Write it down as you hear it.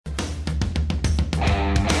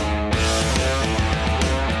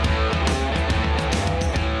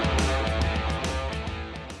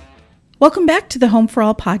Welcome back to the Home for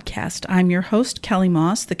All podcast. I'm your host, Kelly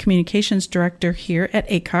Moss, the Communications Director here at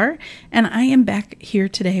ACAR, and I am back here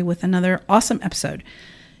today with another awesome episode.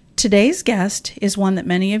 Today's guest is one that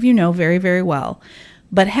many of you know very, very well,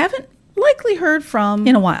 but haven't likely heard from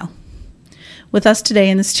in a while. With us today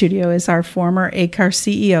in the studio is our former ACAR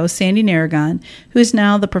CEO, Sandy Naragon, who is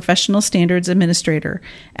now the Professional Standards Administrator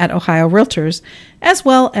at Ohio Realtors, as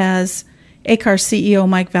well as ACAR CEO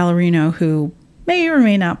Mike Valerino, who may or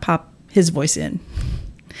may not pop his voice in.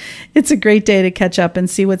 It's a great day to catch up and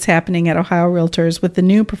see what's happening at Ohio Realtors with the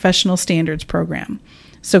new Professional Standards program.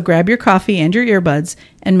 So grab your coffee and your earbuds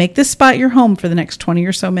and make this spot your home for the next 20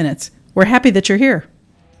 or so minutes. We're happy that you're here.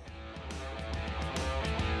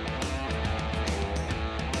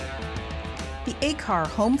 The ACAR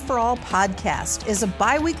Home for All podcast is a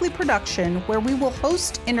bi-weekly production where we will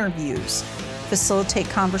host interviews, facilitate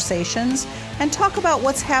conversations, and talk about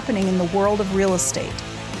what's happening in the world of real estate.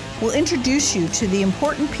 We'll introduce you to the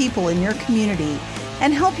important people in your community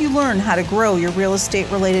and help you learn how to grow your real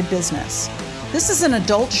estate-related business. This is an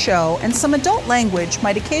adult show, and some adult language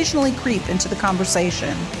might occasionally creep into the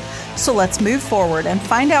conversation. So let's move forward and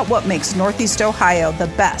find out what makes Northeast Ohio the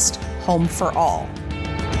best home for all.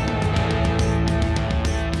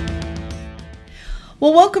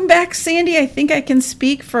 Well, welcome back, Sandy. I think I can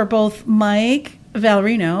speak for both Mike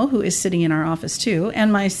Valerino, who is sitting in our office too,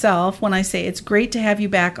 and myself when I say it's great to have you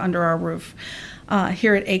back under our roof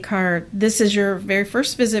here at ACAR. This is your very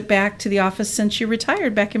first visit back to the office since you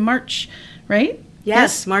retired back in March, right?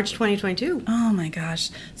 Yes, March 2022. Oh my gosh.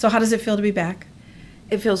 So how does it feel to be back?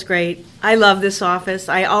 It feels great. I love this office.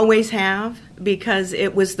 I always have, because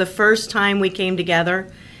it was the first time we came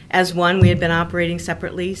together as one. We had been operating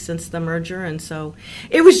separately since the merger, and so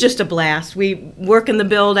it was just a blast. We working the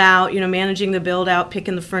build out, managing the build out,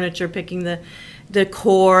 picking the furniture, picking the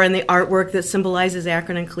decor and the artwork that symbolizes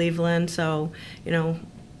Akron and Cleveland. So,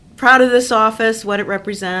 proud of this office, what it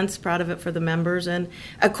represents, proud of it for the members, and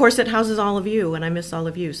of course it houses all of you, and I miss all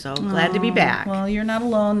of you, so glad to be back. Well, you're not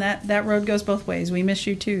alone. That road goes both ways. We miss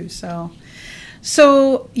you too.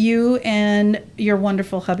 So you and your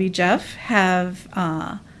wonderful hubby Jeff have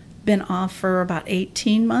been off for about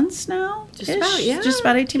 18 months now? Just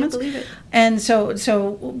about 18 months. Believe it. And so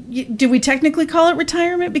do we technically call it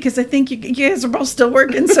retirement? Because I think you guys are both still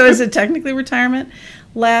working, so is it technically retirement?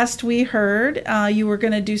 Last we heard, you were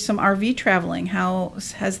going to do some RV traveling. How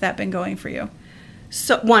has that been going for you?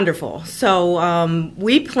 So wonderful. So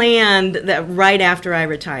we planned that right after I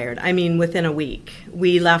retired. I mean, within a week.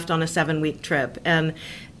 We left on a 7-week trip, and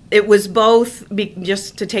it was both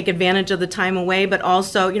just to take advantage of the time away, but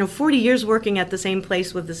also, 40 years working at the same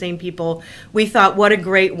place with the same people. We thought, what a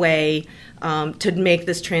great way to make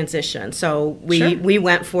this transition. So we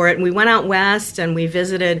went for it, and we went out west, and we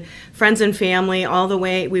visited friends and family all the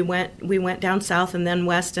way. We went down south and then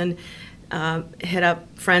west, and hit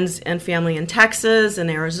up friends and family in Texas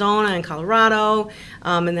and Arizona and Colorado,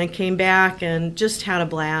 and then came back and just had a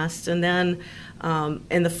blast. And then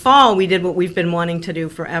in the fall, we did what we've been wanting to do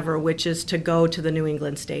forever, which is to go to the New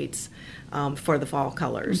England states for the fall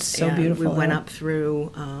colors. It's so and beautiful. We went up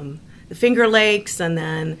through the Finger Lakes and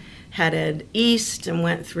then headed east and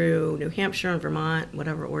went through New Hampshire and Vermont,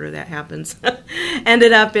 whatever order that happens.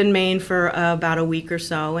 Ended up in Maine for about a week or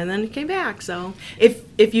so, and then came back. So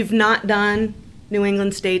if you've not done New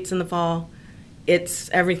England states in the fall, it's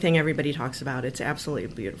everything everybody talks about. It's absolutely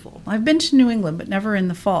beautiful. I've been to New England, but never in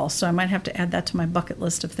the fall, so I might have to add that to my bucket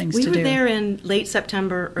list of things to do. We were there in late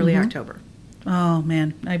September, early October. Oh,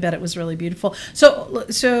 man, I bet it was really beautiful.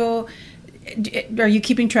 So are you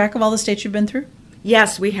keeping track of all the states you've been through?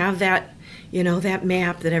 Yes, we have that, that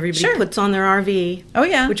map that everybody puts on their RV. Oh,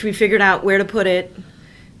 yeah. Which we figured out where to put it,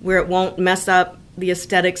 where it won't mess up the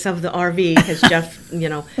aesthetics of the RV, because Jeff,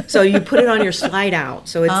 so you put it on your slide out,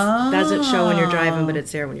 so it doesn't show when you're driving, but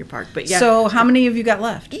it's there when you're parked. But yeah. So how many have you got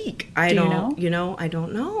left? Eek. I don't know. I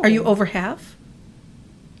don't know. Are you over half?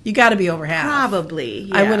 You got to be over half. Probably.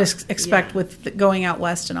 Yeah. I would expect with going out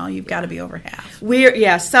west and all, you've got to be over half.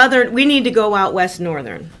 Southern. We need to go out west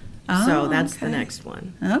northern. Oh, so that's okay. the next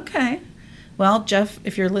one. Okay. Well, Jeff,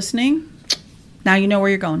 if you're listening, now you know where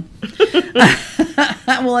you're going.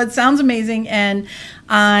 Well, it sounds amazing, and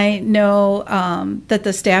I know that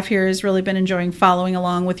the staff here has really been enjoying following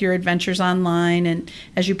along with your adventures online and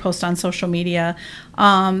as you post on social media.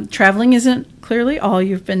 Traveling isn't clearly all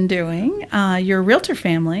you've been doing. Your realtor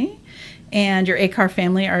family and your ACAR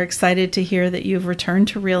family are excited to hear that you've returned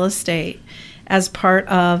to real estate as part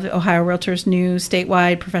of Ohio Realtors' new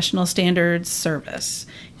statewide professional standards service.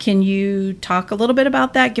 Can you talk a little bit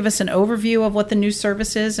about that? Give us an overview of what the new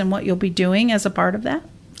service is and what you'll be doing as a part of that?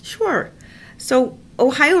 Sure. So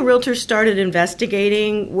Ohio Realtors started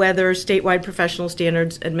investigating whether statewide professional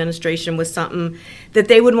standards administration was something that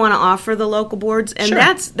they would want to offer the local boards, and Sure.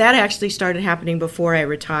 that actually started happening before I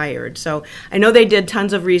retired. So I know they did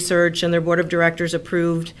tons of research, and their board of directors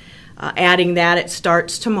approved adding that. It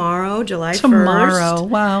starts tomorrow, July 1st. Tomorrow.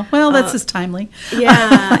 Wow. Well, that's just timely.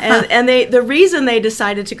 Yeah, and the reason they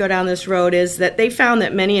decided to go down this road is that they found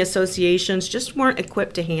that many associations just weren't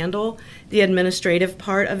equipped to handle the administrative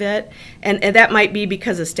part of it, and that might be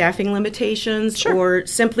because of staffing limitations, Sure. or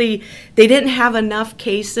simply they didn't have enough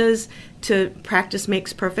cases to practice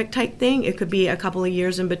makes perfect type thing. It could be a couple of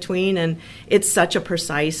years in between, and it's such a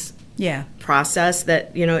precise Yeah. process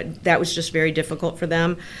that that was just very difficult for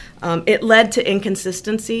them. It led to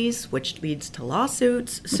inconsistencies, which leads to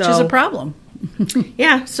lawsuits. Which is a problem.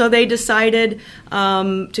 Yeah, so they decided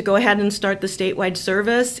to go ahead and start the statewide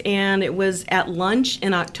service, and it was at lunch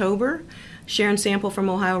in October. Sharon Sample from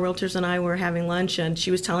Ohio Realtors and I were having lunch, and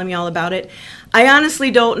she was telling me all about it. I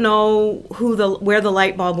honestly don't know where the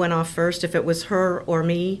light bulb went off first, if it was her or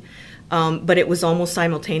me, but it was almost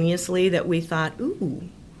simultaneously that we thought, ooh,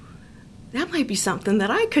 that might be something that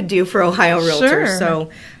I could do for Ohio Realtors. Sure.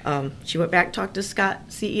 So she went back, talked to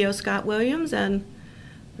CEO Scott Williams, and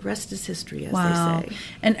the rest is history, as Wow. they say.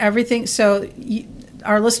 And everything, so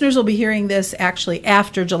our listeners will be hearing this actually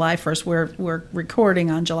after July 1st. We're recording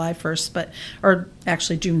on July 1st, or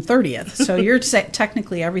actually June 30th. So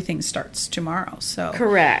technically everything starts tomorrow. So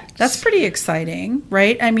Correct. that's pretty exciting,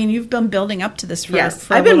 right? I mean, you've been building up to this for Yes,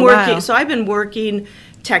 for a I've been little working. while. So I've been working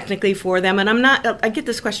technically for them, and I get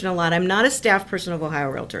this question a lot. I'm not a staff person of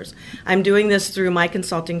Ohio Realtors. I'm doing this through my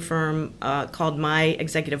consulting firm called My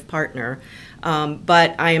Executive Partner,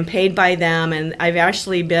 but I am paid by them, and I've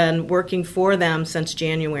actually been working for them since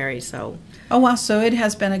January. So Oh, wow. So it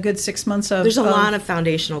has been a good 6 months of... there's a lot of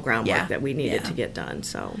foundational groundwork Yeah, that we needed yeah. to get done.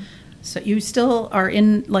 So you still are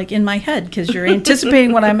in my head because you're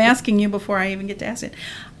anticipating what I'm asking you before I even get to ask it.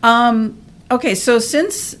 Okay, so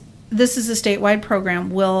since this is a statewide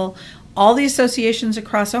program, will all the associations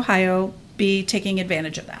across Ohio be taking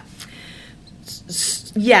advantage of that?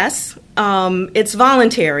 yes, it's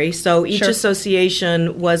voluntary. So each Sure.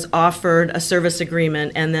 association was offered a service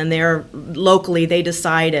agreement, and then locally they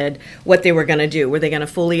decided what they were going to do. Were they going to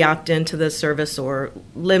fully opt into the service, or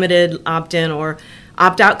limited opt-in, or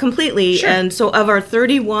opt out completely? Sure. And so of our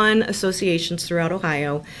 31 associations throughout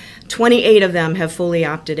Ohio, 28 of them have fully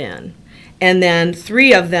opted in. And then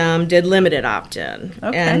 3 of them did limited opt-in.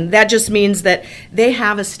 Okay. And that just means that they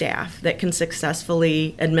have a staff that can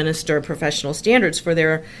successfully administer professional standards for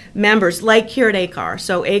their members, like here at ACAR.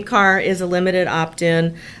 So ACAR is a limited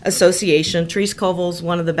opt-in association. Therese Koval's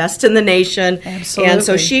one of the best in the nation. Absolutely. And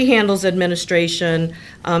so she handles administration,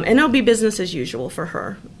 and it'll be business as usual for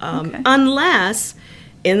her. Okay. Unless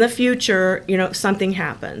in the future, something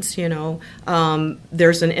happens,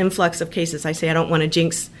 there's an influx of cases. I say I don't want to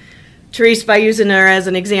jinx Therese by using her as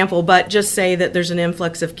an example, but just say that there's an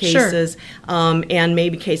influx of cases, and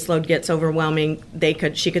maybe caseload gets overwhelming.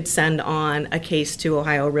 She could send on a case to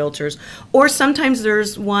Ohio Realtors, or sometimes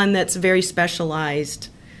there's one that's very specialized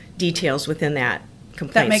details within that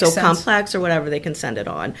complaint. That makes so sense. complex or whatever, they can send it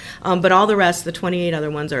on. But all the rest, the 28 other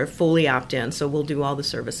ones, are fully opt-in, so we'll do all the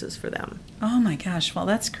services for them. Oh my gosh! Well,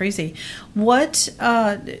 that's crazy. What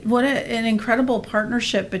an incredible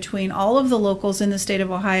partnership between all of the locals in the state of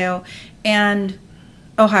Ohio and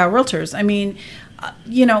Ohio Realtors. I mean,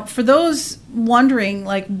 for those wondering,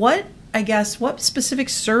 what specific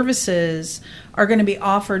services are going to be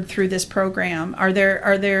offered through this program? Are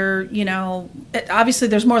there obviously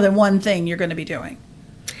there's more than one thing you're going to be doing.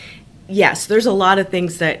 Yes, there's a lot of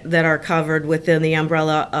things that are covered within the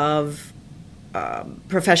umbrella of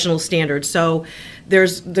professional standards. So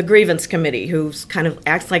there's the grievance committee, who's kind of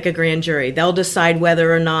acts like a grand jury. They'll decide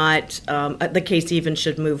whether or not the case even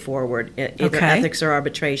should move forward, either Okay. ethics or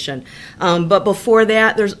arbitration. But before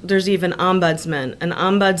that, there's even ombudsman. An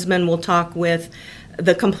ombudsman will talk with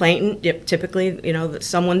the complainant. Typically,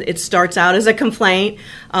 it starts out as a complaint,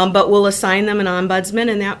 but we'll assign them an ombudsman,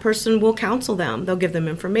 and that person will counsel them. They'll give them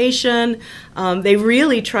information. They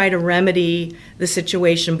really try to remedy the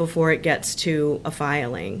situation before it gets to a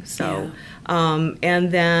filing. So,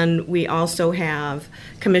 and then we also have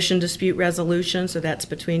commission dispute resolution. So that's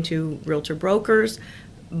between 2 realtor brokers.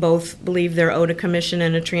 Both believe they're owed a commission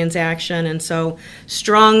in a transaction, and so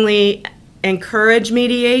strongly encourage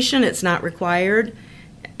mediation. It's not required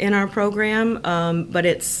in our program, but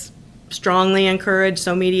it's strongly encouraged.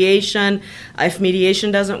 So mediation, if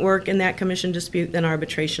mediation doesn't work in that commission dispute, then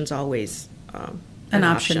arbitration's always an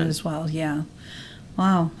option as well. Yeah.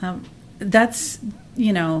 Wow. That's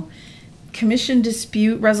commission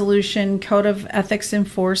dispute resolution, code of ethics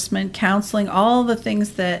enforcement, counseling, all the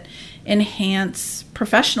things that enhance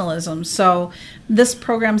professionalism. So this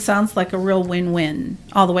program sounds like a real win-win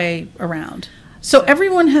all the way around. So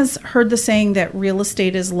everyone has heard the saying that real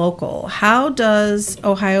estate is local. How does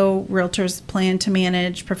Ohio Realtors plan to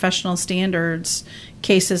manage professional standards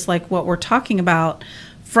cases like what we're talking about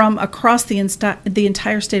from across the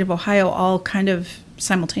entire state of Ohio, all kind of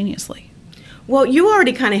simultaneously? Well, you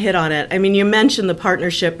already kind of hit on it. I mean, you mentioned the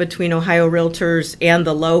partnership between Ohio Realtors and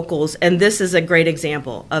the locals, and this is a great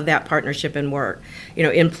example of that partnership in work,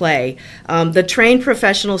 in play. The trained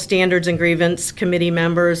professional standards and grievance committee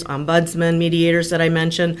members, ombudsman, mediators that I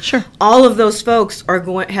mentioned, sure, all of those folks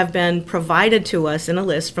have been provided to us in a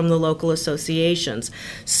list from the local associations.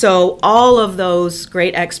 So all of those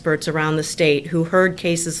great experts around the state who heard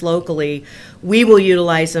cases locally, we will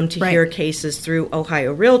utilize them to hear cases through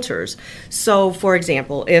Ohio Realtors. So, for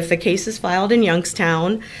example, if a case is filed in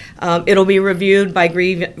Youngstown, it'll be reviewed by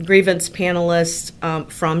grievance panelists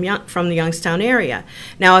from the Youngstown area.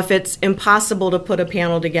 Now, if it's impossible to put a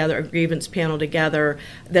grievance panel together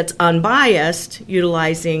that's unbiased,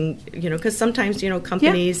 utilizing, because sometimes,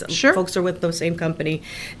 companies, folks are with the same company,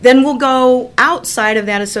 then we'll go outside of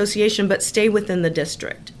that association but stay within the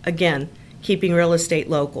district. Again, keeping real estate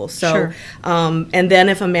local. So, and then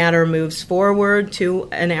if a matter moves forward to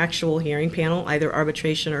an actual hearing panel, either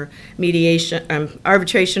arbitration or mediation,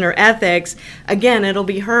 arbitration or ethics, again, it'll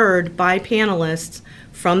be heard by panelists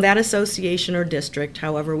from that association or district,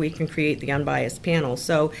 however we can create the unbiased panel.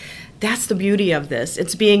 So that's the beauty of this.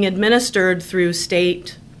 It's being administered through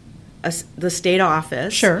the state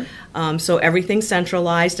office. Sure. So everything's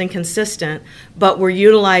centralized and consistent, but we're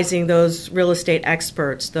utilizing those real estate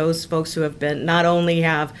experts, those folks who not only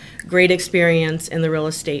have great experience in the real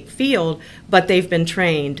estate field, but they've been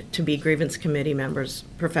trained to be grievance committee members,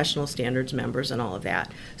 professional standards members, and all of that.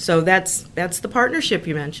 So that's the partnership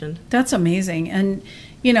you mentioned. That's amazing. And,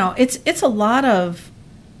 it's a lot of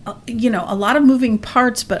a lot of moving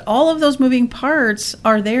parts, but all of those moving parts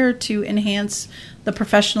are there to enhance the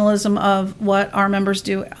professionalism of what our members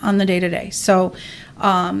do on the day-to-day. So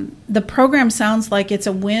the program sounds like it's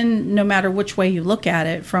a win no matter which way you look at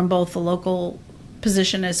it, from both the local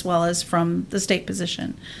position as well as from the state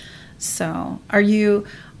position. So are you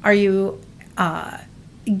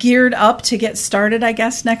geared up to get started, I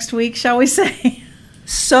guess, next week, shall we say?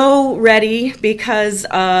 So ready, because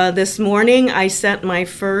this morning I sent my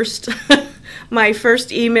first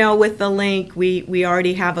email with the link. We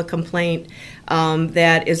already have a complaint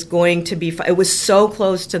that is going to be, it was so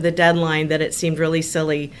close to the deadline that it seemed really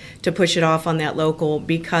silly to push it off on that local,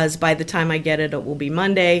 because by the time I get it, it will be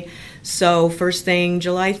Monday. So first thing,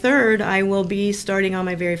 July 3rd, I will be starting on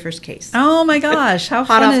my very first case. Oh my gosh, how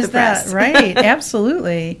Hot fun off is the that? press. Right,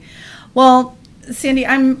 absolutely. Well, Sandy,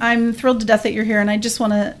 I'm thrilled to death that you're here, and I just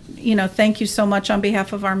want to, thank you so much on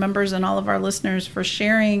behalf of our members and all of our listeners for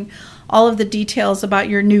sharing all of the details about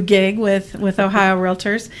your new gig with Ohio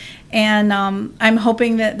Realtors. And I'm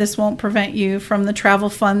hoping that this won't prevent you from the travel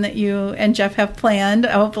fun that you and Jeff have planned,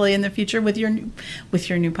 hopefully in the future with your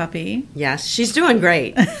new puppy. Yes, she's doing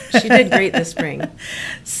great. She did great this spring.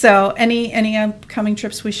 So, any upcoming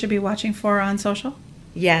trips we should be watching for on social?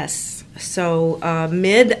 Yes. So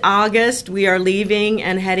mid-August, we are leaving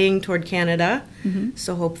and heading toward Canada. Mm-hmm.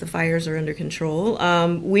 So hope the fires are under control.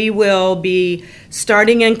 We will be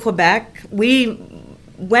starting in Quebec. We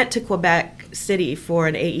went to Quebec City for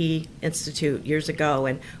an AE Institute years ago,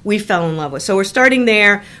 and we fell in love with it. So we're starting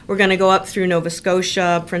there. We're going to go up through Nova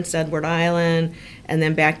Scotia, Prince Edward Island, and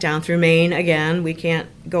then back down through Maine. Again, we can't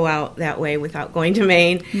go out that way without going to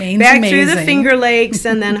Maine. Maine's back amazing. Through the Finger Lakes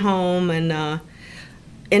and then home. And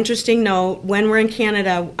interesting note, when we're in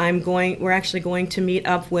Canada, we're actually going to meet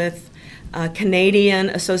up with a Canadian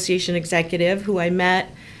Association executive who I met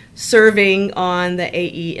serving on the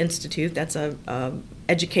AE Institute. That's a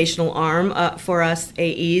educational arm for us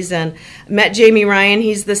AEs, and met Jamie Ryan.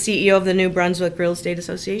 He's the CEO of the New Brunswick Real Estate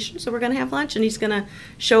Association. So we're going to have lunch, and he's going to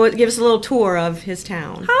give us a little tour of his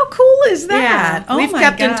town. How cool is that? Yeah, we've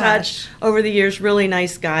kept in touch over the years. Really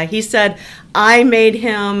nice guy. He said I made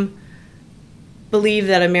him believe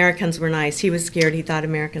that Americans were nice. He was scared. He thought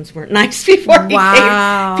Americans weren't nice before he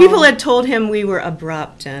came. People had told him we were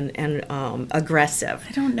abrupt and aggressive.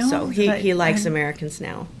 I don't know. So he likes Americans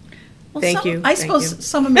now. Well, Thank you. I suppose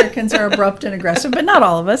some Americans are abrupt and aggressive, but not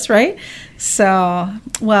all of us, right? So,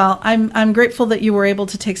 well, I'm grateful that you were able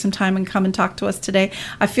to take some time and come and talk to us today.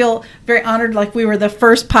 I feel very honored, like we were the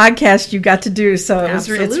first podcast you got to do. So it's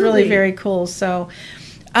really very cool. So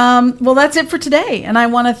Well, that's it for today. And I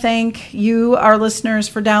want to thank you, our listeners,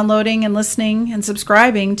 for downloading and listening and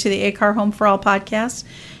subscribing to the ACAR Home for All podcast.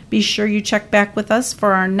 Be sure you check back with us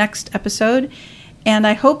for our next episode. And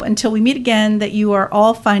I hope until we meet again that you are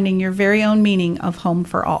all finding your very own meaning of home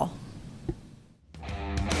for all.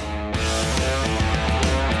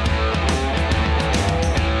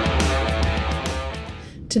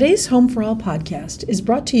 Today's Home for All podcast is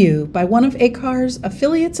brought to you by one of ACAR's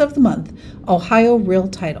affiliates of the month, Ohio Real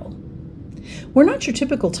Title. We're not your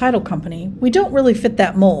typical title company. We don't really fit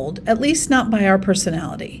that mold, at least not by our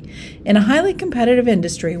personality. In a highly competitive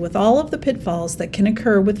industry with all of the pitfalls that can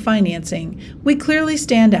occur with financing, we clearly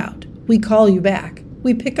stand out. We call you back.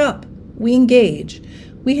 We pick up. We engage.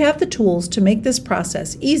 We have the tools to make this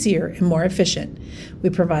process easier and more efficient. We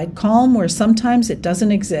provide calm where sometimes it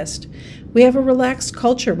doesn't exist. We have a relaxed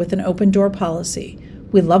culture with an open door policy.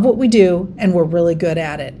 We love what we do, and we're really good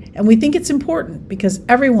at it. And we think it's important because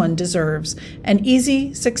everyone deserves an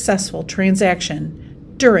easy, successful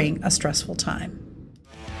transaction during a stressful time.